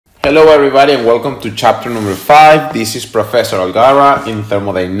Hello everybody and welcome to chapter number 5. This is Professor Algara in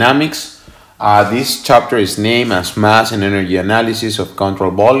Thermodynamics. This chapter is named as Mass and Energy Analysis of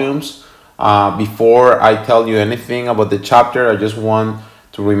Control Volumes. Before I tell you anything about the chapter, I just want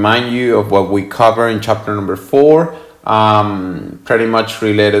to remind you of what we cover in chapter number 4. Pretty much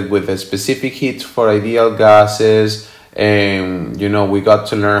related with the specific heat for ideal gases. And we got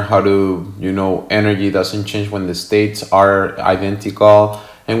to learn how to energy doesn't change when the states are identical,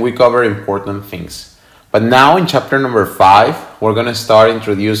 and we cover important things. But now in chapter number 5, we're going to start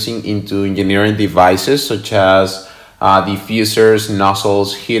introducing into engineering devices such as diffusers,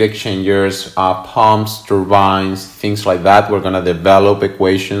 nozzles, heat exchangers, pumps, turbines, things like that. We're going to develop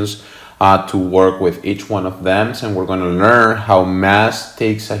equations to work with each one of them, and we're going to learn how mass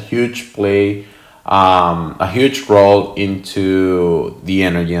takes a huge role into the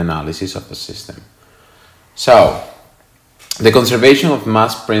energy analysis of the system. So, the conservation of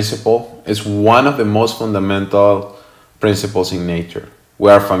mass principle is one of the most fundamental principles in nature. We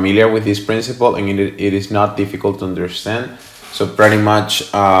are familiar with this principle and it is not difficult to understand. So pretty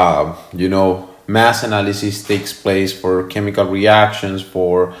much, mass analysis takes place for chemical reactions,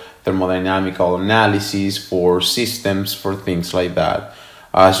 for thermodynamical analysis, for systems, for things like that.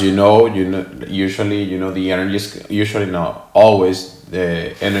 As usually the energy is usually not always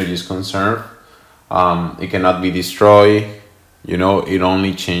the energy is conserved. It cannot be destroyed. It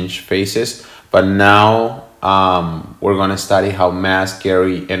only changes phases. But now we're going to study how mass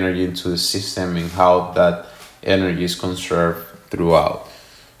carry energy into the system and how that energy is conserved throughout.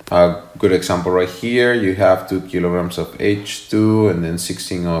 A good example right here, you have 2 kilograms of H2 and then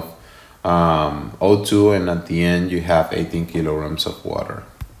 16 of O2, and at the end you have 18 kilograms of water.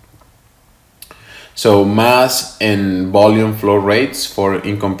 So mass and volume flow rates for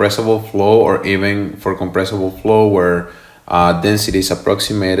incompressible flow, or even for compressible flow where density is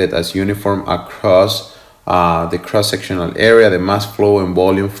approximated as uniform across the cross-sectional area, the mass flow and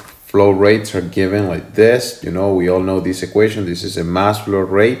volume flow rates are given like this. We all know this equation. This is a mass flow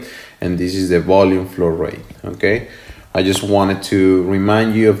rate and this is the volume flow rate. Okay, I just wanted to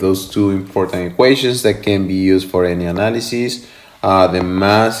remind you of those two important equations that can be used for any analysis. The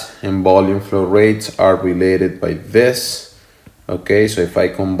mass and volume flow rates are related by this. Okay, so if I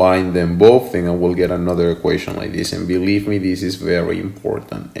combine them both, then I will get another equation like this. And believe me, this is very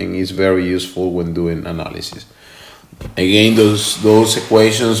important and is very useful when doing analysis. Again, those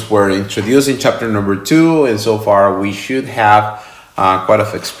equations were introduced in chapter number 2, and so far we should have quite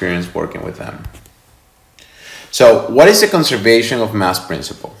of experience working with them. So what is the conservation of mass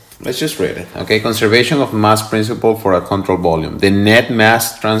principle? Let's just read it. Okay, conservation of mass principle for a control volume. The net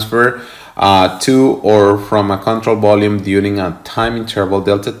mass transfer to or from a control volume during a time interval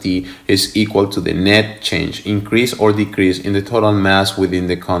delta t is equal to the net change, increase or decrease in the total mass within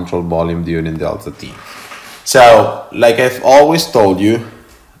the control volume during delta t. So, like I've always told you,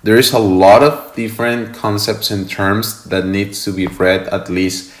 there is a lot of different concepts and terms that needs to be read at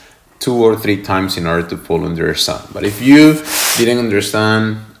least 2 or 3 times in order to fully understand. But if you didn't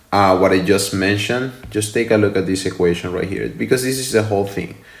understand what I just mentioned, just take a look at this equation right here, because this is the whole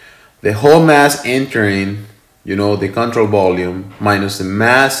thing. The whole mass entering, the control volume minus the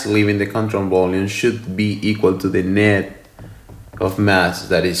mass leaving the control volume should be equal to the net of mass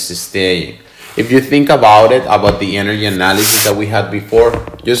that is staying. If you think about it, about the energy analysis that we had before,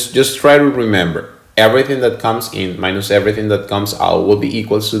 just try to remember everything that comes in minus everything that comes out will be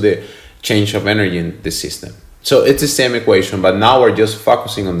equal to the change of energy in the system. So it's the same equation, but now we're just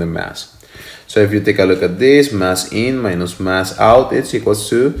focusing on the mass. So if you take a look at this, mass in minus mass out, it's equals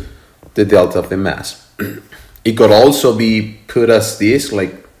to the delta of the mass. It could also be put as this,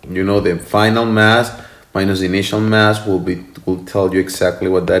 like, the final mass minus the initial mass will tell you exactly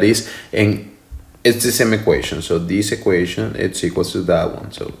what that is. And it's the same equation. So this equation, it's equals to that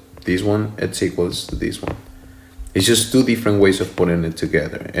one. So this one, it's equals to this one. It's just 2 different ways of putting it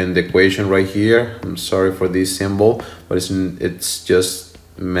together. And the equation right here, I'm sorry for this symbol, but it's just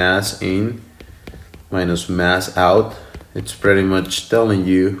mass in minus mass out. It's pretty much telling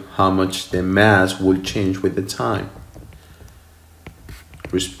you how much the mass will change with the time,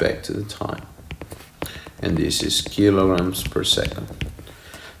 respect to the time. And this is kilograms per second.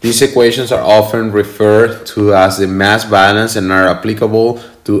 These equations are often referred to as the mass balance and are applicable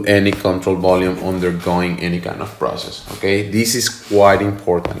to any control volume undergoing any kind of process. Okay, this is quite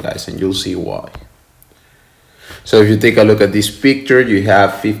important, guys, and you'll see why. So if you take a look at this picture, you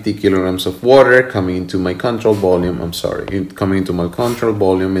have 50 kilograms of water coming into my control volume. Coming into my control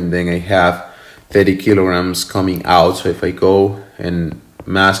volume, and then I have 30 kilograms coming out. So if I go and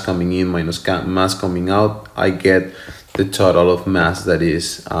mass coming in minus mass coming out, I get the total of mass that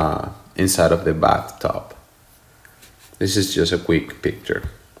is inside of the bathtub. This is just a quick picture.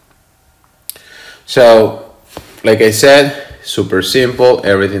 So, like I said, super simple.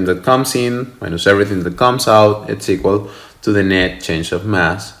 Everything that comes in minus everything that comes out, it's equal to the net change of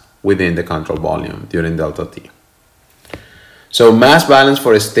mass within the control volume during delta T. So mass balance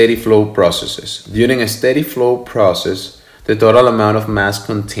for steady flow processes. During a steady flow process, the total amount of mass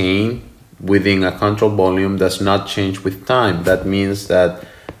contained within a control volume does not change with time. That means that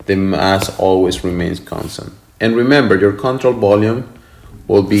the mass always remains constant. And remember, your control volume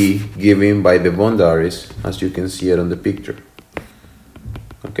will be given by the boundaries, as you can see it on the picture.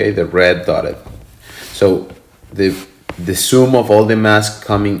 Okay, the red dotted. So the sum of all the mass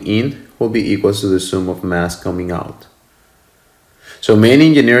coming in will be equal to the sum of mass coming out. So many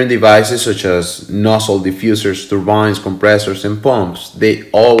engineering devices such as nozzle diffusers, turbines, compressors, and pumps,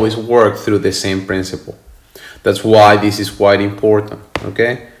 they always work through the same principle. That's why this is quite important,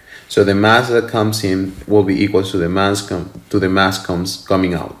 okay? So the mass that comes in will be equal to the mass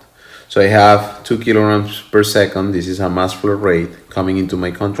coming out. So I have 2 kilograms per second. This is a mass flow rate coming into my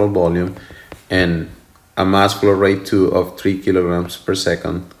control volume, and a mass flow rate 2 of 3 kilograms per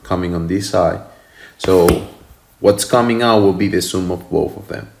second coming on this side. So what's coming out will be the sum of both of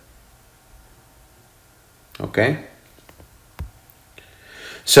them. Okay?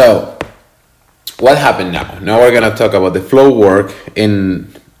 So what happened now? Now we're going to talk about the flow work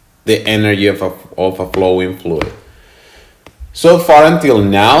in the energy of a flowing fluid. So far until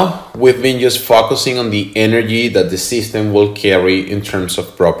now, we've been just focusing on the energy that the system will carry in terms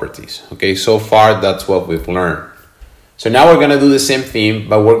of properties. Okay, so far that's what we've learned. So now we're going to do the same thing,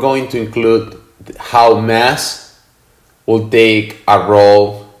 but we're going to include how mass will take a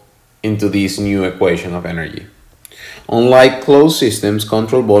role into this new equation of energy. Unlike closed systems,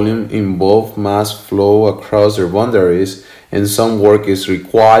 control volume involve mass flow across their boundaries, and some work is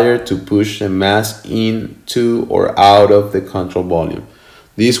required to push the mass into or out of the control volume.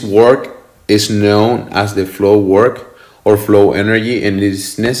 This work is known as the flow work or flow energy, and it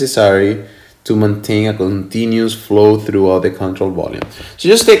is necessary to maintain a continuous flow throughout the control volume. So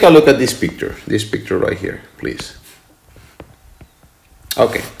just take a look at this picture right here, please.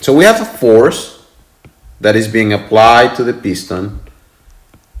 Okay, so we have a force that is being applied to the piston.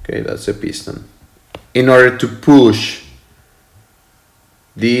 Okay, that's a piston. In order to push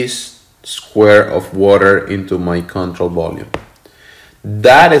this square of water into my control volume.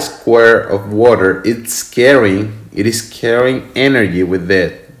 That square of water, it is carrying energy with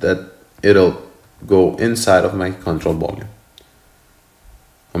it that it'll go inside of my control volume.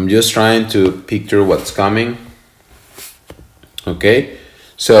 I'm just trying to picture what's coming. Okay,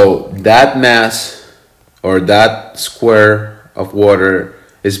 so that mass or that square of water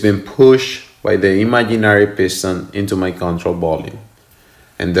is being pushed by the imaginary piston into my control volume.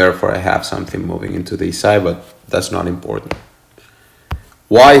 And therefore I have something moving into the side, but that's not important.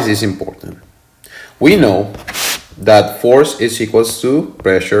 Why is this important? We know that force is equals to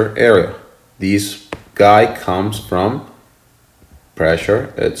pressure area. This guy comes from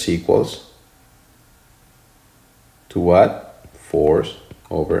pressure. It's equals to what? Force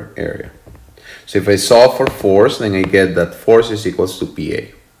over area. So if I solve for force, then I get that force is equals to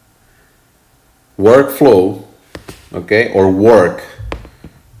PA. Workflow, okay, or work,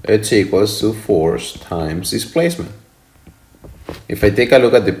 it's equals to force times displacement. If I take a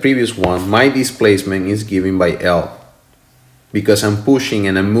look at the previous one, my displacement is given by L because I'm pushing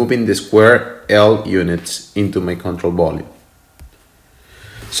and I'm moving the square L units into my control volume.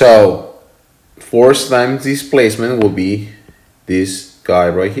 So force times displacement will be this guy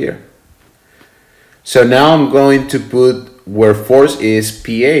right here. So now I'm going to put where force is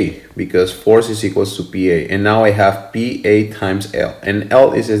PA, because force is equals to PA, and now I have PA times L, and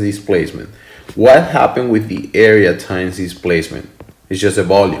L is a displacement. What happened with the area times displacement? It's just a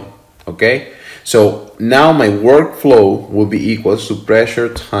volume, okay? So now my workflow will be equals to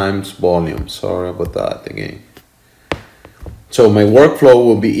pressure times volume. Sorry about that again. So my workflow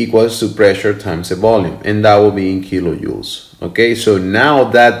will be equals to pressure times the volume, and that will be in kilojoules, okay? So now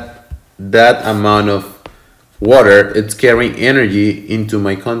that amount of water, it's carrying energy into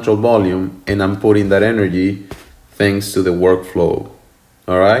my control volume, and I'm putting that energy thanks to the workflow.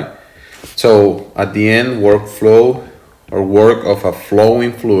 All right, so at the end, workflow or work of a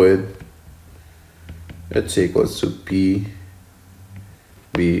flowing fluid, it's equals to PV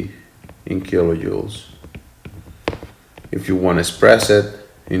in kilojoules. If you want to express it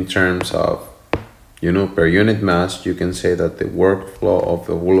in terms of, you know, per unit mass, you can say that the workflow of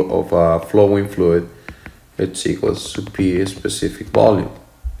a flowing fluid, it's equals to P specific volume.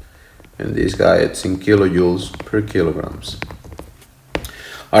 and this guy it's in kilojoules per kilograms.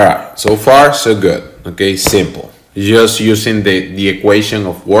 All right, so far so good. Okay, simple. Just using the equation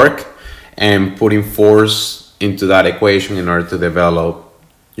of work and putting force into that equation in order to develop,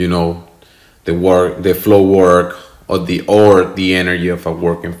 you know, the flow work or the energy of a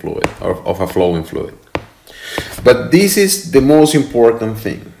working fluid or of a flowing fluid. But this is the most important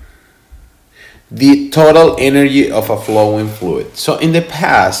thing: the total energy of a flowing fluid. So in the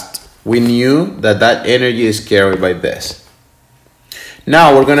past, we knew that that energy is carried by this.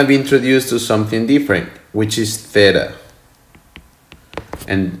 Now we're going to be introduced to something different, which is theta.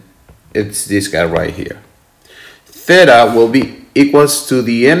 And it's this guy right here. Theta will be equals to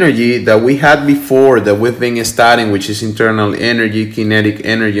the energy that we had before that we've been studying, which is internal energy, kinetic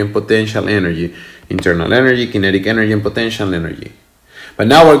energy, and potential energy. Internal energy, kinetic energy, and potential energy. But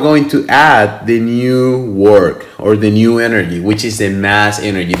now we're going to add the new work or the new energy, which is the mass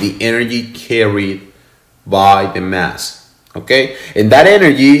energy, the energy carried by the mass. Okay, and that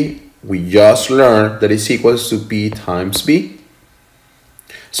energy we just learned that is equals to P times B.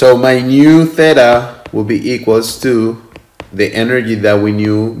 So my new theta will be equals to the energy that we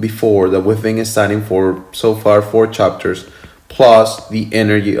knew before that we've been studying for so far 4 chapters, plus the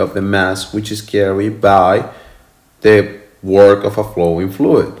energy of the mass, which is carried by the work of a flowing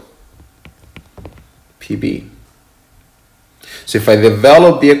fluid, PB. So if I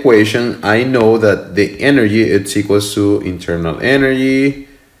develop the equation, I know that the energy it's equals to internal energy,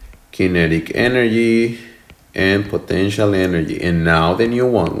 kinetic energy, and potential energy. And now the new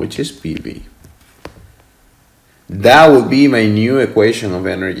one, which is PV. That will be my new equation of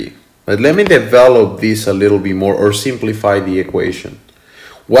energy. But let me develop this a little bit more or simplify the equation.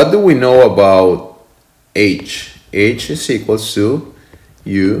 What do we know about H? H is equals to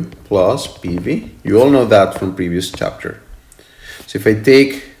U plus PV. You all know that from previous chapter. So if I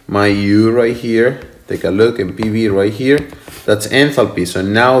take my U right here, take a look, and PV right here, that's enthalpy. So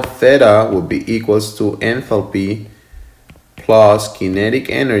now theta will be equals to enthalpy plus kinetic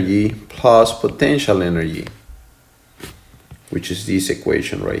energy plus potential energy, which is this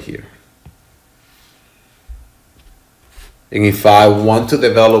equation right here. And if I want to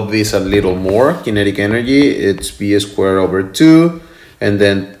develop this a little more, kinetic energy, it's B squared over 2, and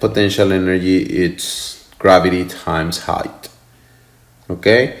then potential energy, it's gravity times height.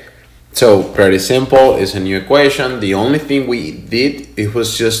 Okay, so pretty simple. It's a new equation. The only thing we did, it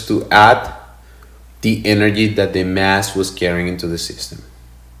was just to add the energy that the mass was carrying into the system.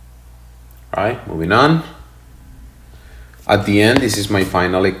 All right, moving on. At the end, this is my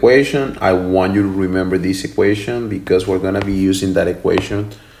final equation. I want you to remember this equation because we're going to be using that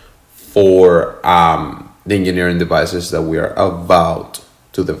equation for the engineering devices that we are about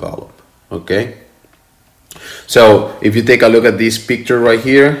to develop. Okay. So if you take a look at this picture right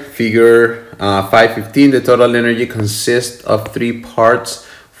here, figure 515, the total energy consists of 3 parts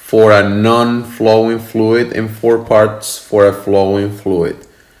for a non-flowing fluid and 4 parts for a flowing fluid.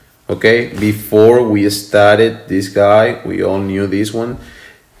 Okay, before we started this guy, we all knew this one.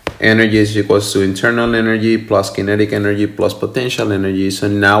 Energy is equals to internal energy plus kinetic energy plus potential energy. So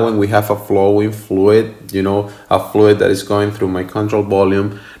now when we have a flowing fluid, you know, a fluid that is going through my control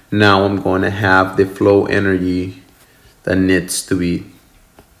volume, now I'm going to have the flow energy that needs to be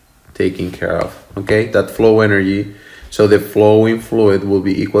taken care of. Okay, that flow energy. So the flowing fluid will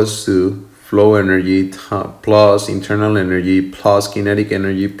be equals to flow energy plus internal energy plus kinetic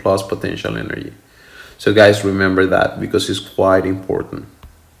energy plus potential energy. So guys, remember that because it's quite important.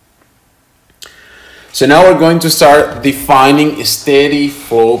 So now we're going to start defining steady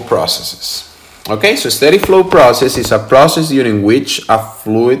flow processes. Okay, so steady flow process is a process during which a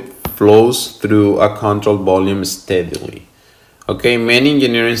fluid flows through a controlled volume steadily. Okay, many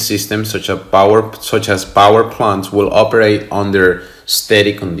engineering systems such as power plants will operate under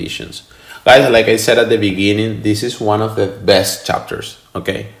steady conditions. Guys, like I said at the beginning, this is one of the best chapters.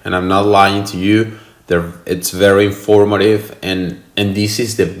 Okay, and I'm not lying to you. It's very informative, and this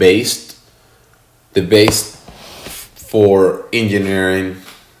is the base for engineering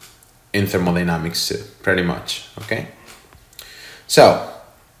in thermodynamics too, pretty much. Okay, so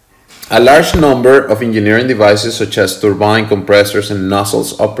a large number of engineering devices such as turbine, compressors, and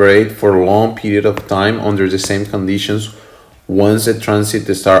nozzles operate for a long period of time under the same conditions. Once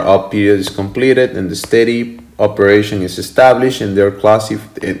the start-up period is completed and the steady operation is established, and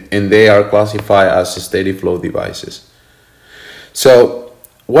they are classified as steady flow devices. So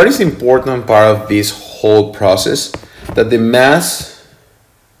what is the important part of this whole process? That the mass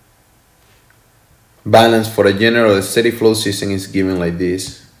balance for a general steady flow system is given like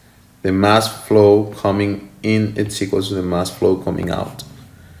this. The mass flow coming in, it's equal to the mass flow coming out.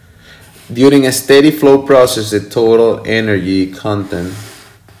 During a steady flow process, the total energy content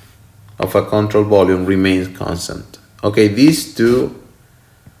of a control volume remains constant. Okay, these two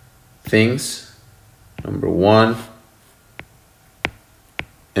things, number one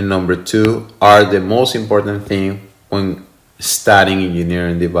and number two, are the most important thing when studying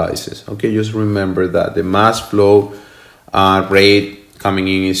engineering devices. Okay, just remember that the mass flow rate coming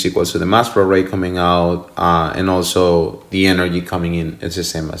in is equal to the mass flow rate coming out, and also the energy coming in is the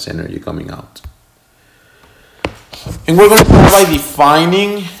same as energy coming out. And we're going to start by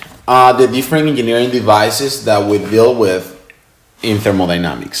defining the different engineering devices that we deal with in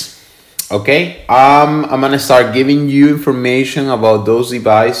thermodynamics. Okay, I'm gonna start giving you information about those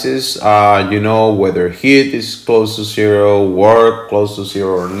devices, you know, whether heat is close to zero, work close to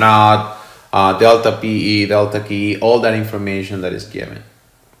zero or not, delta PE, delta KE, all that information that is given.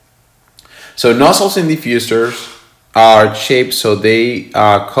 So nozzles and diffusers are shaped so they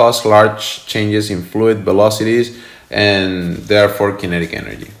cause large changes in fluid velocities and therefore kinetic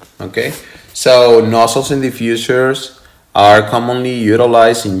energy. Okay, so nozzles and diffusers are commonly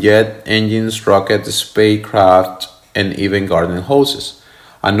utilized in jet engines, rockets, spacecraft, and even garden hoses.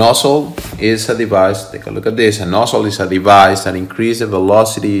 A nozzle is a device, take a look at this, a nozzle is a device that increases the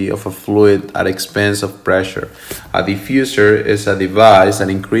velocity of a fluid at expense of pressure. A diffuser is a device that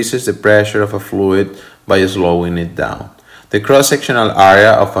increases the pressure of a fluid by slowing it down. The cross-sectional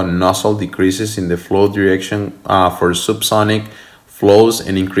area of a nozzle decreases in the flow direction for subsonic flows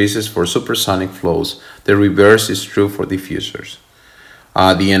and increases for supersonic flows. The reverse is true for diffusers.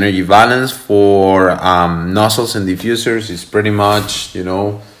 The energy balance for nozzles and diffusers is pretty much, you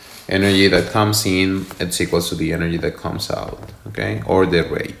know, energy that comes in, it's equal to the energy that comes out, okay, or the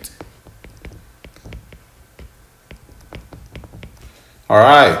rate. All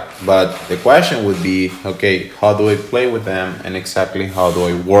right, but the question would be, okay, how do I play with them and exactly how do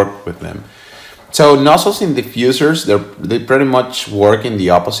I work with them? So nozzles and diffusers, they pretty much work in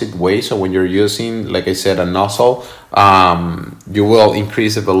the opposite way. So when you're using, like I said, a nozzle, you will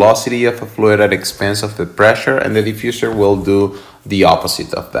increase the velocity of a fluid at expense of the pressure, and the diffuser will do the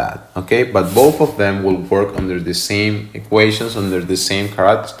opposite of that. Okay, but both of them will work under the same equations, under the same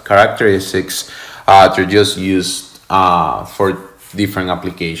characteristics. They're just used for different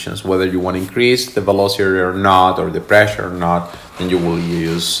applications. Whether you want to increase the velocity or not, or the pressure or not, then you will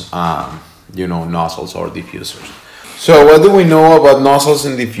use you know, nozzles or diffusers. So what do we know about nozzles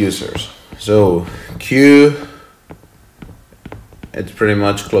and diffusers? So Q, it's pretty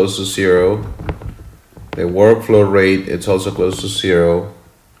much close to zero. The workflow rate, it's also close to zero.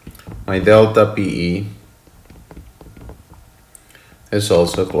 My delta PE is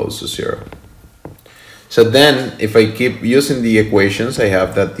also close to zero. So then if I keep using the equations, I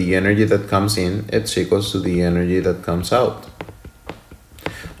have that the energy that comes in, it's equals to the energy that comes out.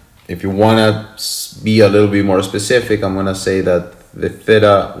 If you want to be a little bit more specific, I'm going to say that the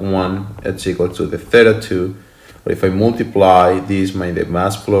theta 1 is equal to the theta 2. But if I multiply this by the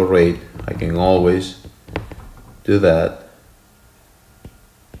mass flow rate, I can always do that.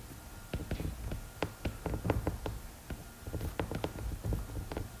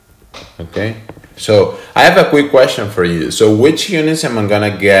 Okay, so I have a quick question for you. So which units am I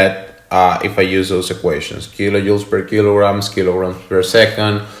going to get if I use those equations? Kilojoules per kilograms, kilograms per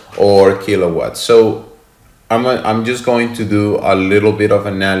second, or kilowatts. So I'm just going to do a little bit of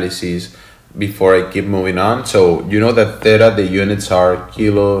analysis before I keep moving on. So you know that theta, the units are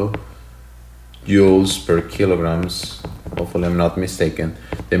kilojoules per kilograms. Hopefully I'm not mistaken.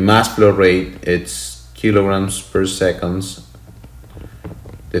 The mass flow rate, it's kilograms per seconds.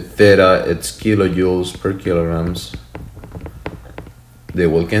 The theta, it's kilojoules per kilograms. They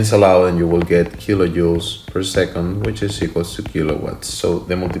will cancel out and you will get kilojoules per second, which is equals to kilowatts. So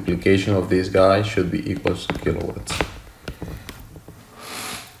the multiplication of this guy should be equals to kilowatts.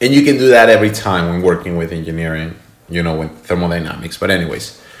 And you can do that every time when working with engineering, you know, with thermodynamics. But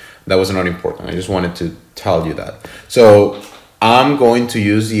anyways, that was not important. I just wanted to tell you that. So I'm going to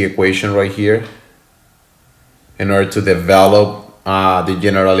use the equation right here in order to develop the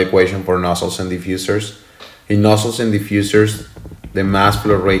general equation for nozzles and diffusers. In nozzles and diffusers, the mass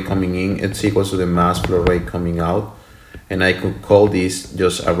flow rate coming in, it's equal to the mass flow rate coming out. And I could call this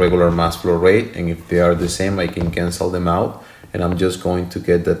just a regular mass flow rate. And if they are the same, I can cancel them out. And I'm just going to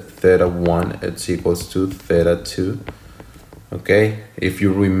get that theta 1, it's equals to theta 2. Okay, if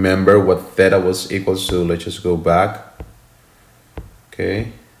you remember what theta was equals to, let's just go back.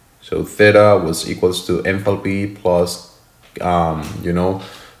 Okay, so theta was equals to enthalpy plus, you know,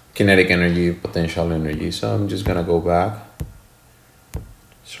 kinetic energy, potential energy. So I'm just gonna go back,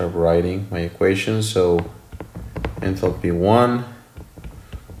 start writing my equation. So enthalpy 1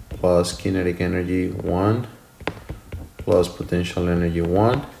 plus kinetic energy 1 plus potential energy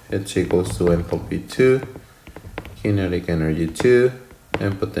 1, it's equals to enthalpy 2, kinetic energy 2,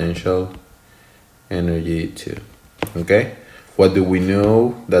 and potential energy 2. Okay, what do we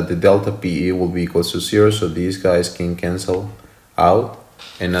know? That the delta PE will be equals to 0, so these guys can cancel out,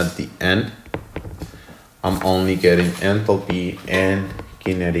 and at the end I'm only getting enthalpy and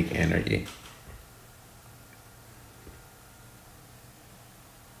kinetic energy.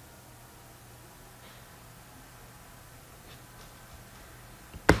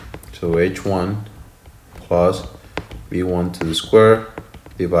 So H1 plus V1 to the square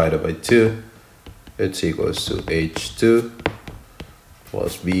divided by 2, it's equals to H2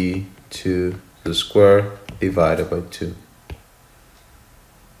 plus V2 to the square divided by 2.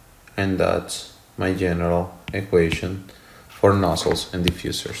 And that's my general equation for nozzles and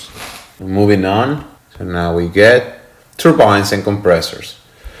diffusers. Moving on, so now we get turbines and compressors.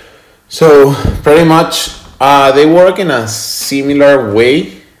 So pretty much they work in a similar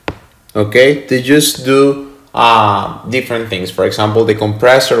way. Okay, they just do different things. For example, the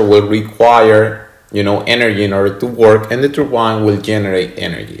compressor will require, energy in order to work, and the turbine will generate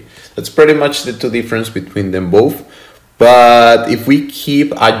energy. That's pretty much the two differences between them both. But if we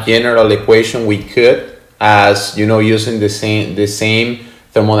keep a general equation, we could, as using the same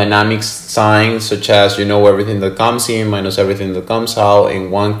thermodynamics signs, such as everything that comes in minus everything that comes out. In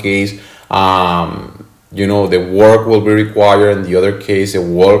one case, the work will be required, in the other case the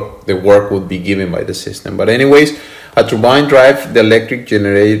work would be given by the system. But anyways, a turbine drives the electric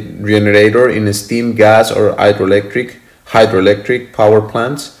generator in a steam, gas, or hydroelectric power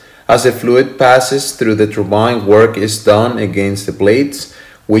plants. As the fluid passes through the turbine, work is done against the blades,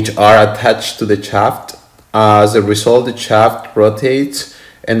 which are attached to the shaft. As a result, the shaft rotates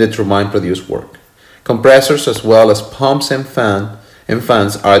and the turbine produces work. Compressors, as well as pumps and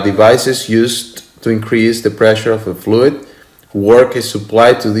fans, are devices used to increase the pressure of a fluid. Work is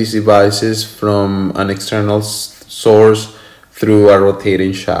supplied to these devices from an external source through a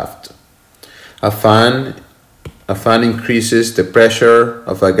rotating shaft. A fan increases the pressure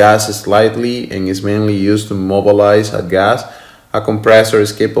of a gas slightly and is mainly used to mobilize a gas. A compressor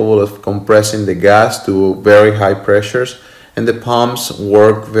is capable of compressing the gas to very high pressures, and the pumps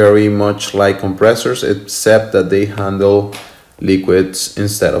work very much like compressors, except that they handle liquids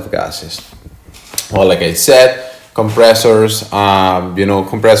instead of gases. Well, like I said, compressors,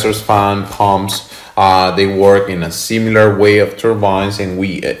 compressors, fan, pumps, they work in a similar way of turbines, and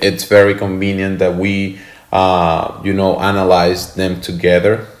it's very convenient that we analyze them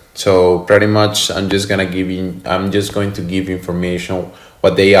together. So pretty much I'm just going to give information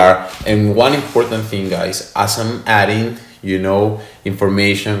what they are. And one important thing, guys, as I'm adding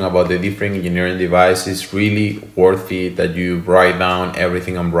information about the different engineering devices, it's really worth it that you write down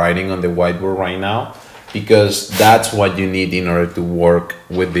everything I'm writing on the whiteboard right now, because that's what you need in order to work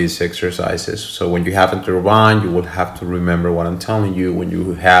with these exercises. So when you have a turbine, you will have to remember what I'm telling you. When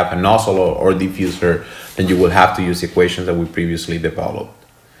you have a nozzle or diffuser, then you will have to use the equations that we previously developed.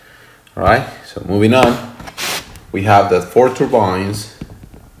 All right, so moving on, we have the 4 turbines.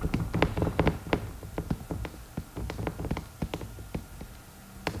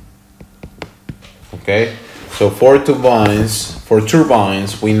 Okay, so for turbines,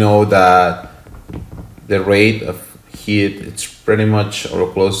 we know that the rate of heat, it's pretty much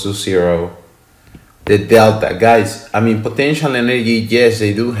or close to 0. The delta, guys, potential energy, yes,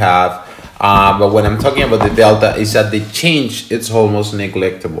 they do have, but when I'm talking about the delta, is that the change, it's almost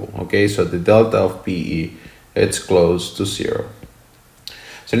neglectable. Okay, so the delta of PE, it's close to 0.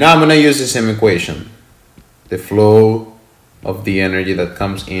 So now I'm going to use the same equation. The flow of the energy that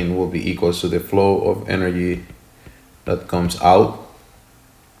comes in will be equal to the flow of energy that comes out.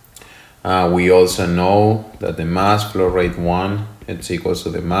 We also know that the mass flow rate 1, it's equal to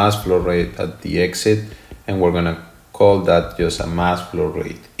the mass flow rate at the exit, and we're gonna call that just a mass flow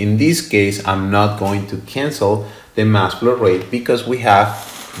rate. In this case, I'm not going to cancel the mass flow rate because we have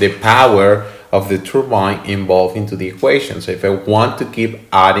the power of the turbine involved into the equation. So if I want to keep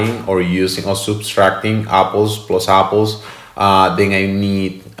adding or using or subtracting apples plus apples, then I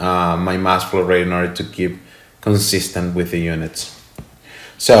need my mass flow rate in order to keep consistent with the units.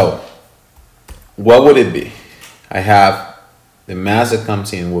 So what would it be? I have the mass that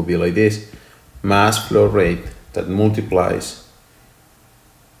comes in will be like this: mass flow rate that multiplies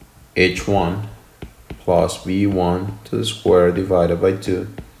H1 plus V1 to the square divided by 2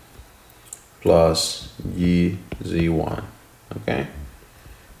 plus GZ1. Okay,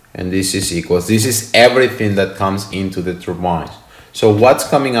 and this is equals, this is everything that comes into the turbines. So what's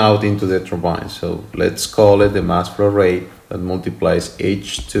coming out into the turbine? So let's call it the mass flow rate that multiplies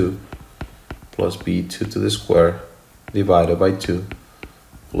H2 plus B2 to the square divided by 2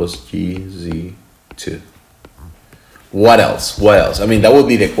 plus GZ2. What else? What else? I mean, that would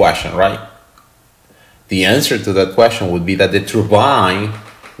be the question, right? The answer to that question would be that the turbine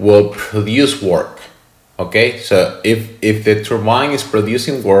will produce work. Okay, so if the turbine is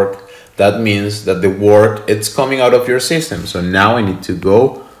producing work, that means that the work, it's coming out of your system. So now I need to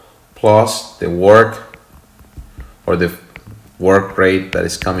go plus the work, or the work rate that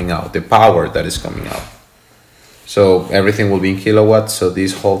is coming out, the power that is coming out. So everything will be in kilowatts. So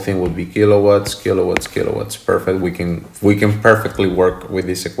this whole thing will be kilowatts, kilowatts, kilowatts. Perfect. We can perfectly work with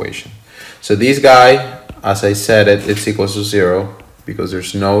this equation. So this guy, as I said, it's equals to 0 because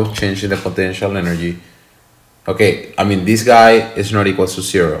there's no change in the potential energy. Okay, I mean, this guy is not equals to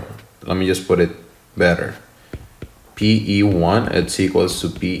 0. Let me just put it better. PE1, it's equals to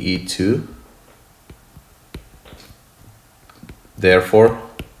PE2. Therefore,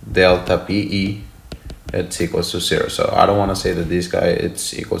 delta PE, it's equals to 0. So I don't want to say that this guy,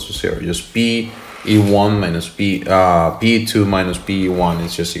 it's equals to 0. Just PE1 minus PE2 minus PE1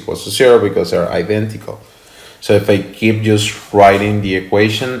 is just equals to 0 because they're identical. So if I keep just writing the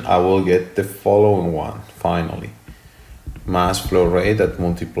equation, I will get the following one, finally. Mass flow rate that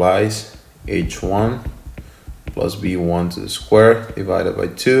multiplies H1 plus B1 to the square divided by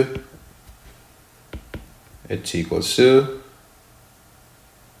 2. It's equals to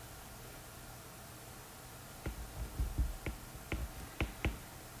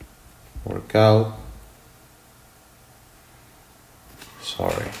work out.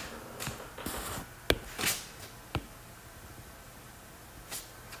 Sorry.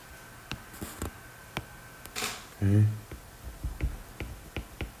 Okay.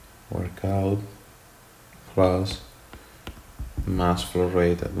 Work out plus mass flow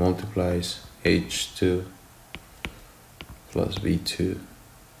rate that multiplies H2 plus V2 to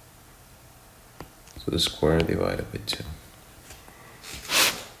the square divided by 2.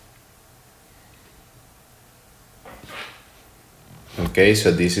 Okay,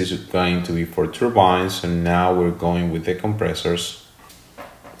 so this is going to be for turbines, and now we're going with the compressors.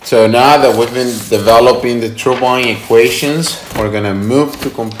 So now that we've been developing the turbine equations, we're gonna move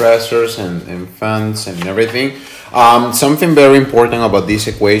to compressors and fans and everything. Something very important about this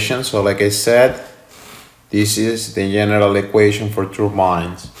equation. So like I said, this is the general equation for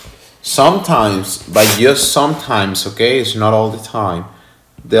turbines. Sometimes, but just sometimes, okay, it's not all the time,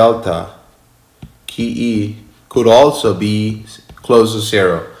 delta KE could also be close to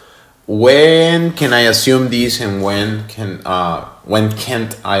 0. When can I assume this, and when can't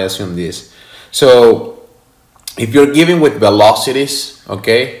I assume this? So if you're given with velocities,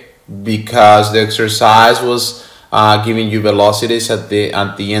 okay, because the exercise was giving you velocities at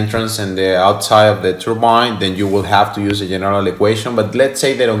the entrance and the outside of the turbine, then you will have to use a general equation. But let's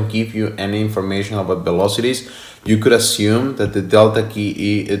say they don't give you any information about velocities. You could assume that the delta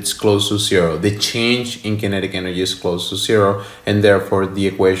KE is close to 0. The change in kinetic energy is close to 0, and therefore the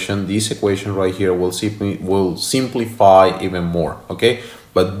equation, this equation right here, will simplify even more. Okay,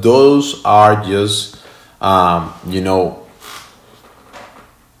 but those are just you know,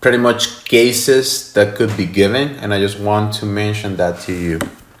 pretty much cases that could be given, and I just want to mention that to you.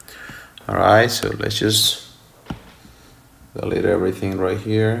 All right, so let's just delete everything right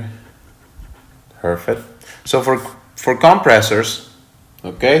here. Perfect. So for compressors,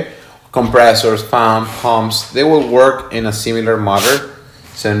 okay, compressors, pumps, they will work in a similar manner.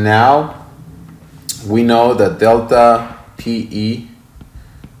 So now we know that delta PE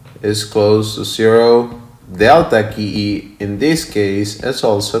is close to 0. Delta KE in this case is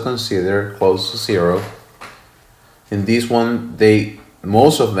also considered close to 0. In this one,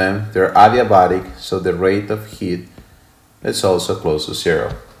 most of them, they're adiabatic, so the rate of heat is also close to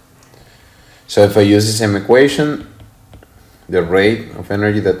 0. So if I use the same equation, the rate of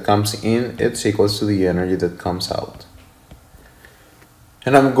energy that comes in, it's equals to the energy that comes out.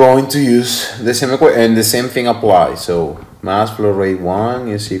 And I'm going to use the same equation, and the same thing applies. So mass flow rate 1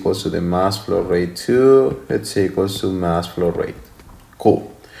 is equals to the mass flow rate 2, it's equals to mass flow rate. Cool.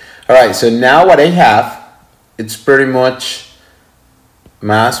 All right, so now what I have, it's pretty much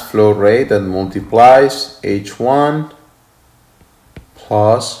mass flow rate that multiplies H1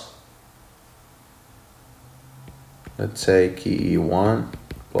 plus, let's say, KE1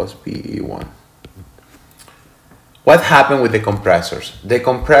 plus PE1. What happened with the compressors? The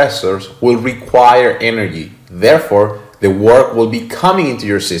compressors will require energy. Therefore, the work will be coming into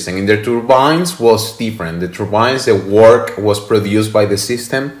your system. In the turbines was different. The turbines, the work was produced by the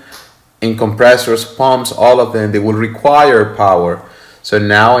system in compressors, pumps, all of them, they will require power. So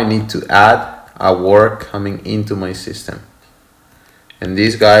now I need to add a work coming into my system. And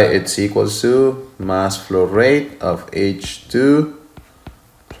this guy, it's equals to mass flow rate of H2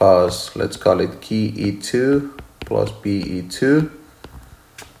 plus, let's call it key E2 plus PE2.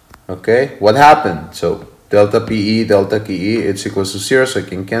 Okay, what happened? So delta PE, delta key E, it's equals to 0, so I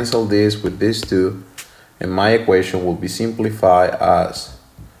can cancel this with these two, and my equation will be simplified as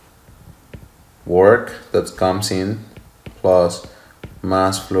work that comes in plus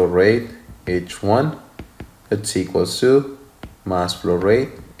mass flow rate H1, it's equals to mass flow rate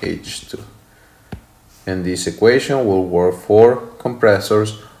H2. And this equation will work for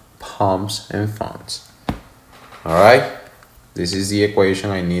compressors, pumps, and fans. Alright, this is the equation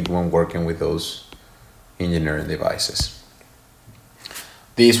I need when working with those engineering devices.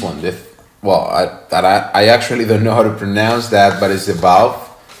 This one, I actually don't know how to pronounce that, but it's the valve,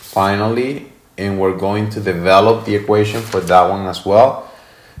 finally, and we're going to develop the equation for that one as well.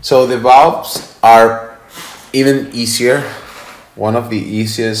 So the valves are even easier, one of the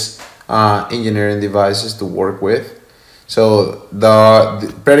easiest engineering devices to work with. So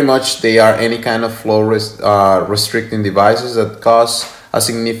pretty much they are any kind of flow restricting devices that cause a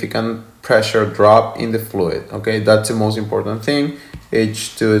significant pressure drop in the fluid. Okay, that's the most important thing.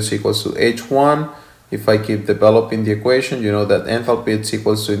 H2 is equals to H1. If I keep developing the equation, you know that enthalpy is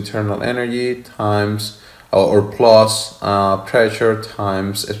equals to internal energy times or plus pressure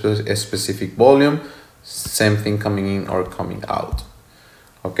times a specific volume. Same thing coming in or coming out.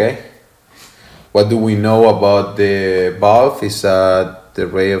 Okay. What do we know about the valve is that the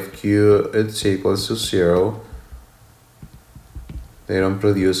rate of Q is equals to 0. They don't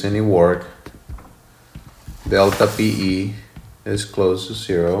produce any work. Delta PE is close to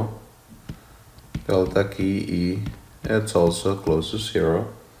 0. Delta KE, it's also close to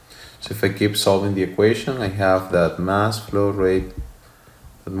 0. So if I keep solving the equation, I have that mass flow rate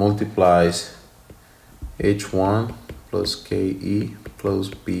that multiplies H1 plus KE plus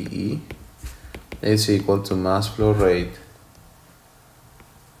PE is equal to mass flow rate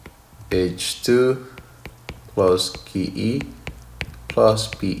H2 plus KE plus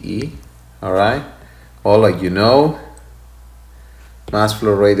PE. Alright, well, like you know, mass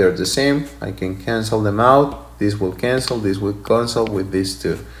flow rate are the same. I can cancel them out. This will cancel with these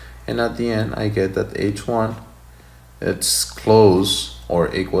two, and at the end I get that H1 it's close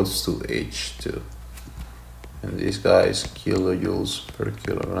or equals to H2, and this guy is kilojoules per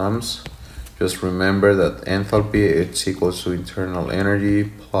kilograms. Just remember that enthalpy it's equals to internal energy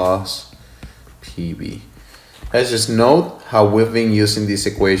plus PV. Let's just note how we've been using this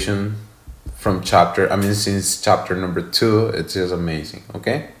equation from since chapter number 2. It's just amazing.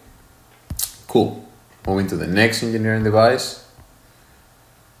 Okay, cool. Moving to the next engineering device,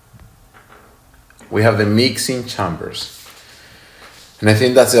 we have the mixing chambers, and I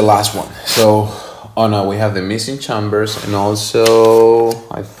think that's the last one. So we have the mixing chambers, and also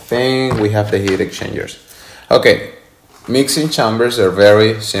I think we have the heat exchangers. Okay, mixing chambers are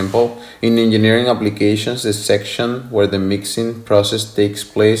very simple. In engineering applications, the section where the mixing process takes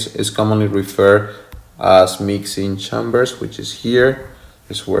place is commonly referred as mixing chambers, which is here.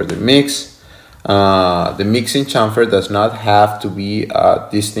 This is where they mix. The mixing chamber does not have to be a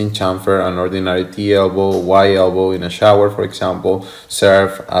distinct chamber. An ordinary T elbow, Y elbow in a shower, for example,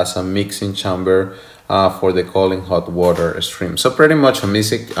 serve as a mixing chamber for the cooling hot water stream. So pretty much a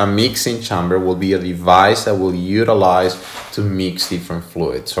mixing chamber will be a device that will utilize to mix different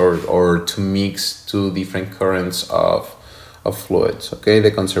fluids or to mix two different currents of fluids. Okay,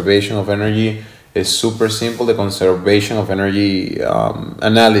 the conservation of energy is super simple. The conservation of energy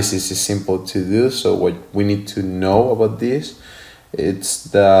analysis is simple to do. So what we need to know about this, it's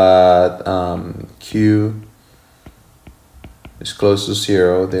that Q is close to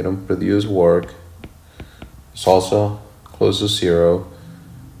 0. They don't produce work. It's also close to 0.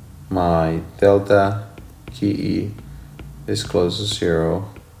 My delta KE is close to 0.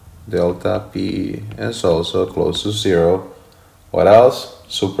 Delta PE is also close to 0. What else?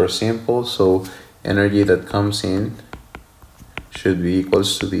 Super simple. So energy that comes in should be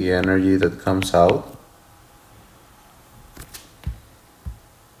equals to the energy that comes out.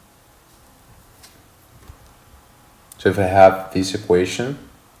 So if I have this equation,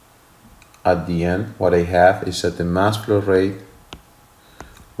 at the end, what I have is that the mass flow rate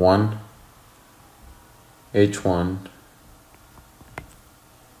 1 H1.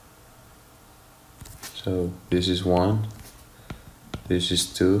 So this is 1, this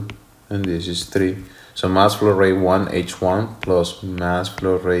is 2, and this is 3. So mass flow rate 1 H1 plus mass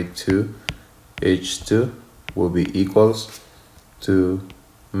flow rate 2 H2 will be equals to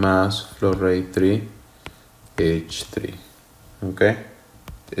mass flow rate 3 H3. Okay,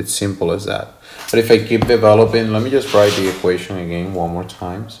 it's simple as that. But if I keep developing, let me just write the equation again one more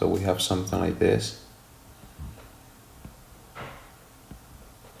time. So we have something like this.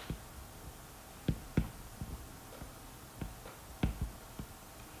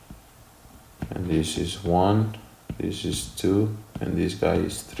 And this is 1, this is 2, and this guy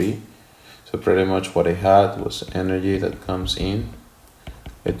is 3. So pretty much what I had was energy that comes in.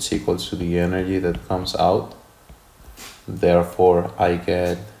 It's equal to the energy that comes out. Therefore, I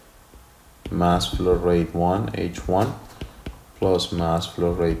get mass flow rate 1, H1, plus mass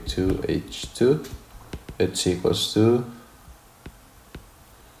flow rate 2, H2. It's equals to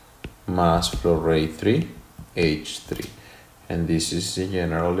mass flow rate 3, H3. And this is the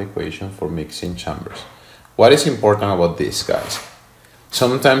general equation for mixing chambers. What is important about this, guys?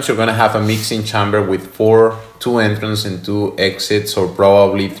 Sometimes you're gonna have a mixing chamber with 2 entrances and 2 exits, or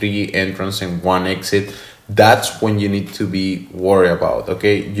probably 3 entrances and 1 exit. That's when you need to be worried about,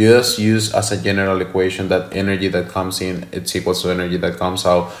 okay? Just use as a general equation that energy that comes in, it's equals to energy that comes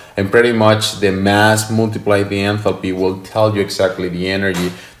out, and pretty much the mass multiplied the enthalpy will tell you exactly the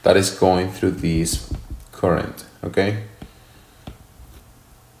energy that is going through this current, okay?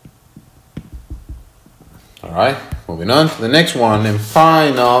 All right, moving on to the next one and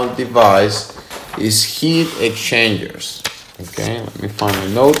final device is heat exchangers. Okay, let me find my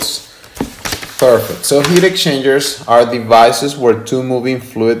notes. Perfect. So heat exchangers are devices where 2 moving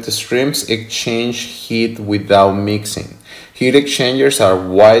fluid streams exchange heat without mixing. Heat exchangers are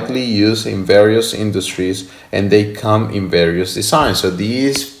widely used in various industries and they come in various designs. So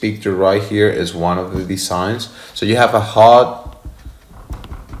this picture right here is one of the designs. So you have a hot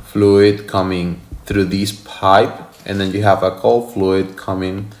fluid coming through this pipe, and then you have a cold fluid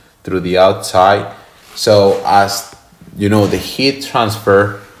coming through the outside. So as you know, the heat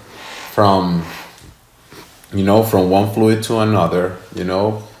transfer from one fluid to another,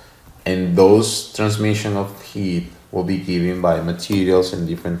 and those transmission of heat will be given by materials and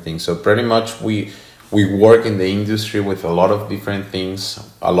different things. So pretty much we work in the industry with a lot of different things,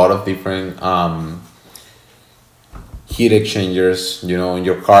 a lot of different heat exchangers. In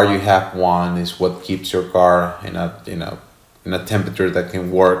your car you have one. Is what keeps your car in a temperature that can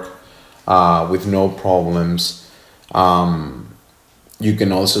work with no problems. You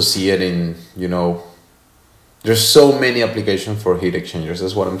can also see it in there's so many applications for heat exchangers.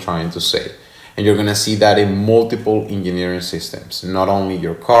 That's what I'm trying to say. And you're gonna see that in multiple engineering systems, not only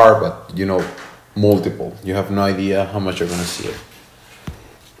your car, but multiple. You have no idea how much you're gonna see it.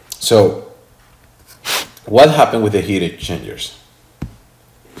 So what happened with the heat exchangers?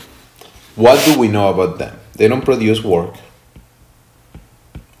 What do we know about them? They don't produce work.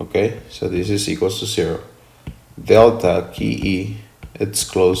 Okay, so this is equals to 0. Delta KE, it's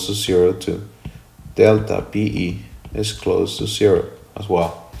close to 0 too. Delta PE is close to 0 as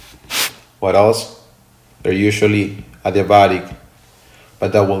well. What else? They're usually adiabatic,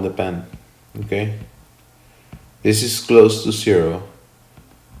 but that will depend. Okay, this is close to 0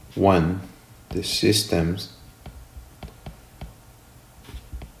 when the systems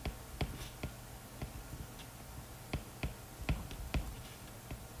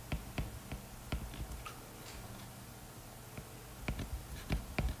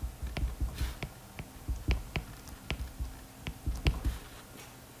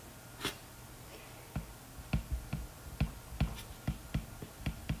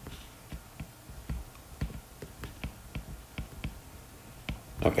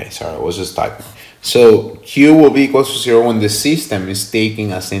okay, sorry, I was just typing. So Q will be equal to 0 when the system is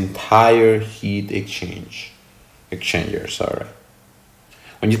taking as entire heat exchanger, sorry.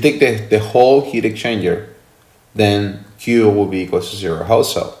 When you take the whole heat exchanger, then Q will be equal to 0. How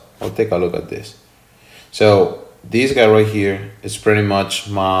so? I'll take a look at this. So this guy right here is pretty much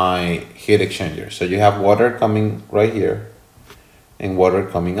my heat exchanger. So you have water coming right here and water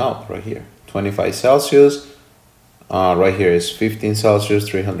coming out right here. 25 Celsius. Right here is 15 Celsius,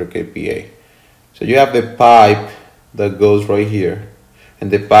 300 kPa. So you have the pipe that goes right here,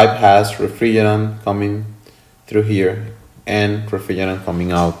 and the pipe has refrigerant coming through here and refrigerant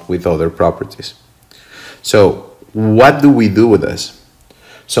coming out with other properties. So what do we do with this?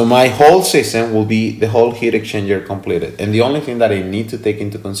 So my whole system will be the whole heat exchanger completed, and the only thing that I need to take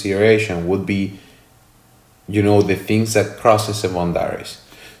into consideration would be the things that crosses the boundaries.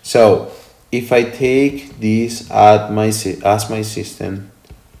 So if I take this as my system,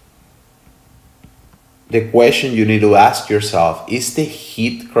 the question you need to ask yourself, is the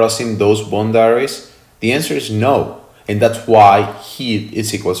heat crossing those boundaries? The answer is no, and that's why heat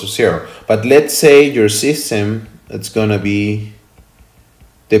is equal to 0. But let's say your system, it's gonna be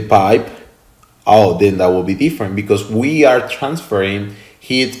the pipe, oh, then that will be different because we are transferring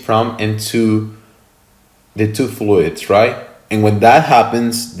heat from and to the two fluids, right? And when that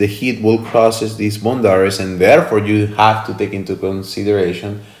happens, the heat will crosses these boundaries, and therefore you have to take into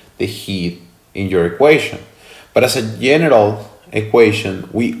consideration the heat in your equation. But as a general equation,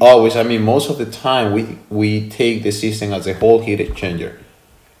 we always, I mean, most of the time, we take the system as a whole heat exchanger.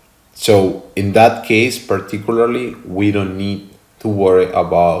 So in that case, particularly, we don't need to worry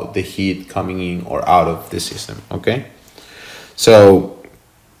about the heat coming in or out of the system, okay? So,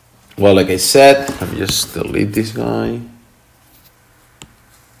 well, like I said, let me just delete this guy.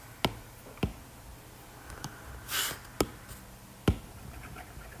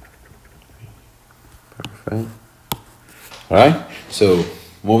 Perfect. All right, so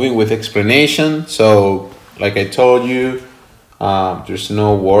moving with explanation. So, like I told you, there's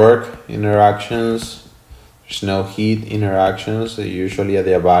no work interactions, there's no heat interactions, they're usually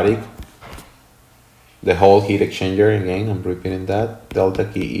adiabatic. The whole heat exchanger, again, I'm repeating that, delta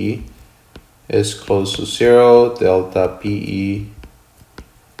KE is close to 0, delta PE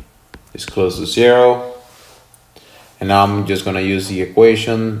is close to 0. And now I'm just gonna use the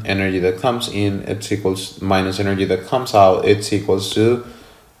equation, energy that comes in, it's equals minus energy that comes out, it's equals to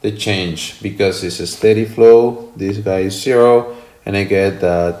the change, because it's a steady flow, this guy is 0, and I get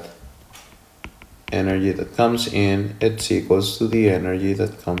that energy that comes in, it's equals to the energy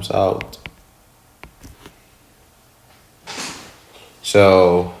that comes out.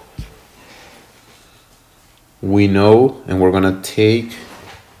 So we know, and we're gonna take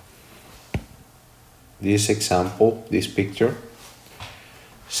this example, this picture.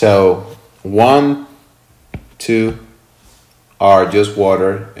 So 1, 2 are just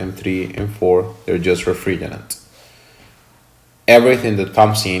water, and 3 and 4, they're just refrigerant. Everything that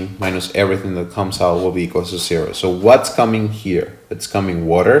comes in minus everything that comes out will be equal to 0. So what's coming here? It's coming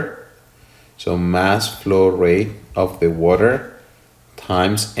water. So mass flow rate of the water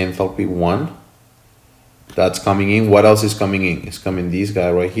times enthalpy 1. That's coming in. What else is coming in? It's coming this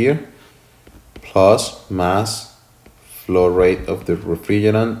guy right here, plus mass flow rate of the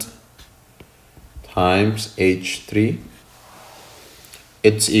refrigerant times H3.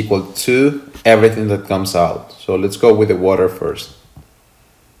 It's equal to everything that comes out. So let's go with the water first.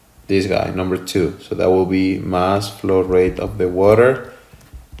 This guy, number 2. So that will be mass flow rate of the water,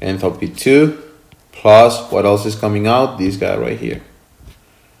 enthalpy 2, plus what else is coming out? This guy right here.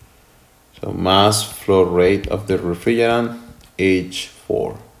 So mass flow rate of the refrigerant,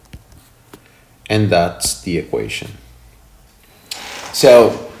 H4. And that's the equation.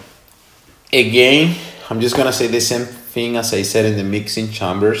 So again, I'm just gonna say the same thing as I said in the mixing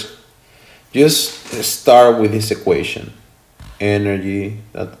chambers. Just start with this equation. Energy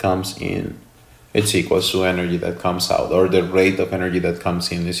that comes in, it's equals to energy that comes out, or the rate of energy that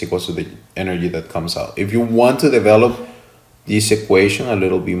comes in is equals to the energy that comes out. If you want to develop this equation a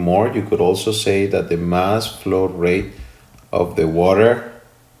little bit more, you could also say that the mass flow rate of the water,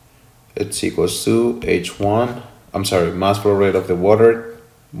 it's equals to mass flow rate of the water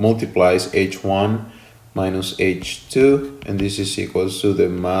multiplies H1 minus H2, and this is equals to the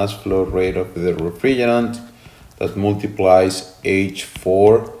mass flow rate of the refrigerant that multiplies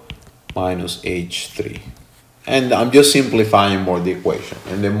H4 minus H3. And I'm just simplifying more the equation.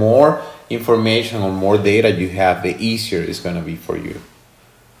 And the more information or more data you have, the easier it's going to be for you.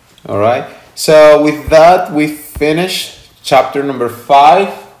 All right. So with that, we finished chapter number 5.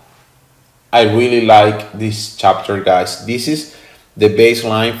 I really like this chapter, guys. This is the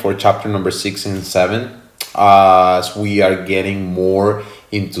baseline for chapter number 6 and 7. As we are getting more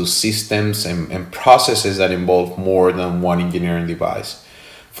into systems and processes that involve more than one engineering device.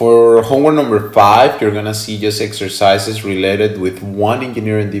 For homework number 5, you're gonna see just exercises related with one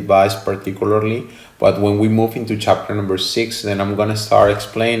engineering device particularly, but when we move into chapter number 6, then I'm gonna start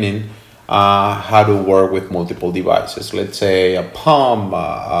explaining how to work with multiple devices. Let's say a pump,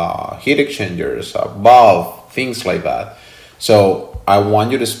 heat exchangers, a valve, things like that. So I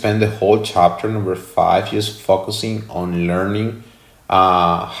want you to spend the whole chapter number 5 just focusing on learning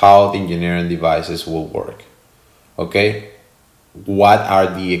how the engineering devices will work. Okay? What are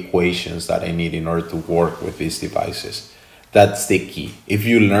the equations that I need in order to work with these devices? That's the key. If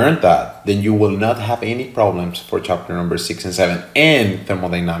you learn that, then you will not have any problems for chapter number 6 and 7 and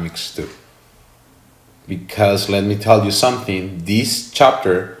thermodynamics too. Because let me tell you something, this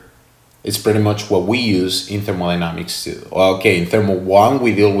chapter is pretty much what we use in thermodynamics too. Okay, in Thermo 1,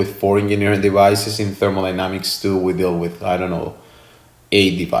 we deal with 4 engineering devices. In thermodynamics 2, we deal with, I don't know,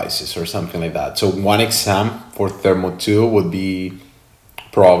 8 devices or something like that. So one exam for Thermo 2 would be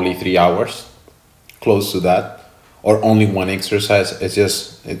probably 3 hours, close to that. or only one exercise. It's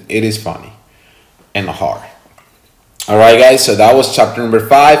just, it is funny and hard. All right, guys, so that was chapter number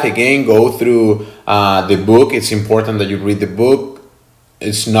 5. Again, go through the book. It's important that you read the book.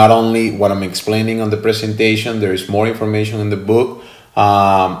 It's not only what I'm explaining on the presentation, there is more information in the book.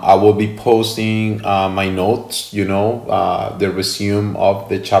 I will be posting my notes, the resume of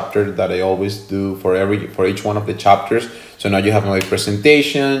the chapter that I always do for each one of the chapters. So now you have my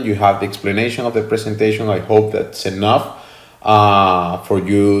presentation, you have the explanation of the presentation. I hope that's enough for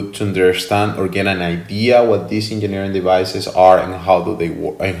you to understand or get an idea what these engineering devices are and how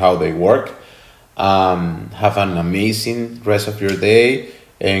they work. Have an amazing rest of your day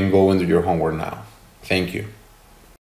and go into your homework now. Thank you.